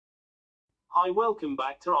Hi, welcome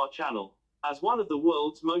back to our channel. As one of the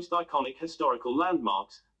world's most iconic historical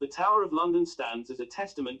landmarks, the Tower of London stands as a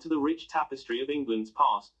testament to the rich tapestry of England's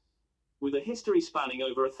past. With a history spanning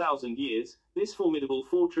over 1,000 years, this formidable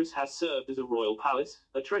fortress has served as a royal palace,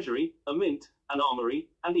 a treasury, a mint, an armory,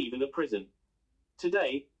 and even a prison.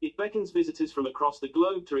 Today, it beckons visitors from across the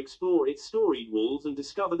globe to explore its storied walls and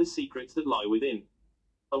discover the secrets that lie within.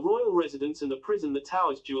 A royal residence and a prison, the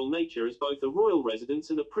tower's dual nature as both a royal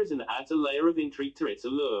residence and a prison adds a layer of intrigue to its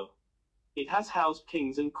allure. It has housed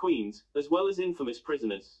kings and queens, as well as infamous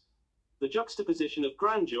prisoners. The juxtaposition of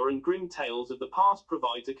grandeur and grim tales of the past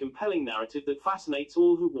provides a compelling narrative that fascinates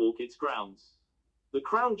all who walk its grounds. The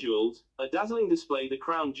crown jewels, a dazzling display. The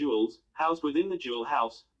crown jewels, housed within the Jewel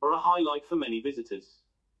House, are a highlight for many visitors.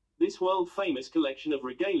 This world-famous collection of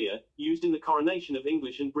regalia, used in the coronation of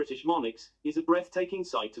English and British monarchs, is a breathtaking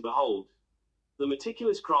sight to behold. The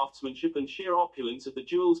meticulous craftsmanship and sheer opulence of the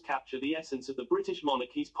jewels capture the essence of the British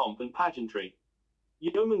monarchy's pomp and pageantry.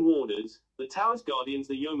 Yeoman warders, the tower's guardians.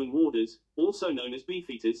 The yeoman warders, also known as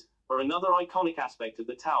beefeaters, are another iconic aspect of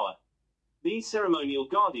the tower. These ceremonial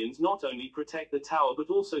guardians not only protect the tower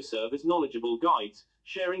but also serve as knowledgeable guides,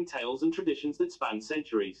 sharing tales and traditions that span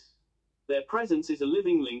centuries. Their presence is a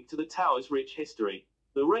living link to the tower's rich history.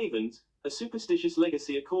 The ravens, a superstitious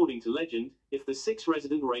legacy. According to legend, if the 6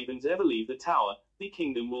 resident ravens ever leave the tower, the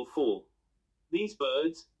kingdom will fall. These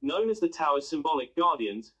birds, known as the tower's symbolic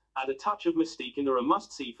guardians, add a touch of mystique and are a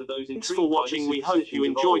must-see for those intrigued. Thanks for watching. We hope you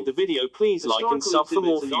enjoyed the video. Please like and sub for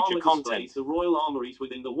more future content. The royal armories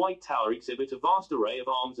within the White Tower exhibit a vast array of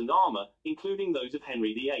arms and armor, including those of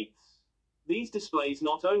Henry VIII. These displays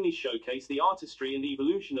not only showcase the artistry and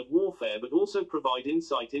evolution of warfare but also provide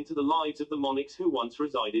insight into the lives of the monarchs who once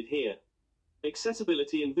resided here.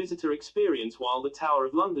 Accessibility and visitor experience. While the Tower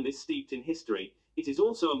of London is steeped in history, it is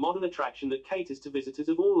also a modern attraction that caters to visitors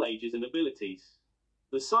of all ages and abilities.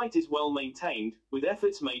 The site is well maintained, with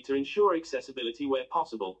efforts made to ensure accessibility where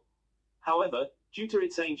possible. However, due to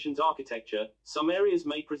its ancient architecture, some areas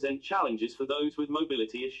may present challenges for those with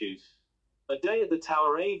mobility issues. A day at the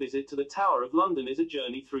Tower. A visit to the Tower of London is a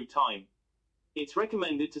journey through time. It's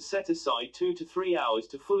recommended to set aside 2 to 3 hours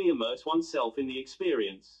to fully immerse oneself in the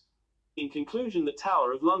experience. In conclusion, the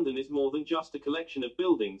Tower of London is more than just a collection of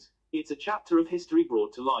buildings, it's a chapter of history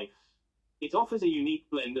brought to life. It offers a unique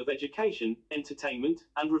blend of education, entertainment,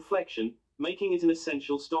 and reflection, making it an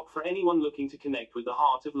essential stop for anyone looking to connect with the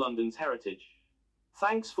heart of London's heritage.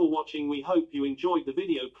 Thanks for watching. We hope you enjoyed the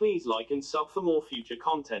video. Please like and sub for more future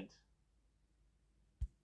content.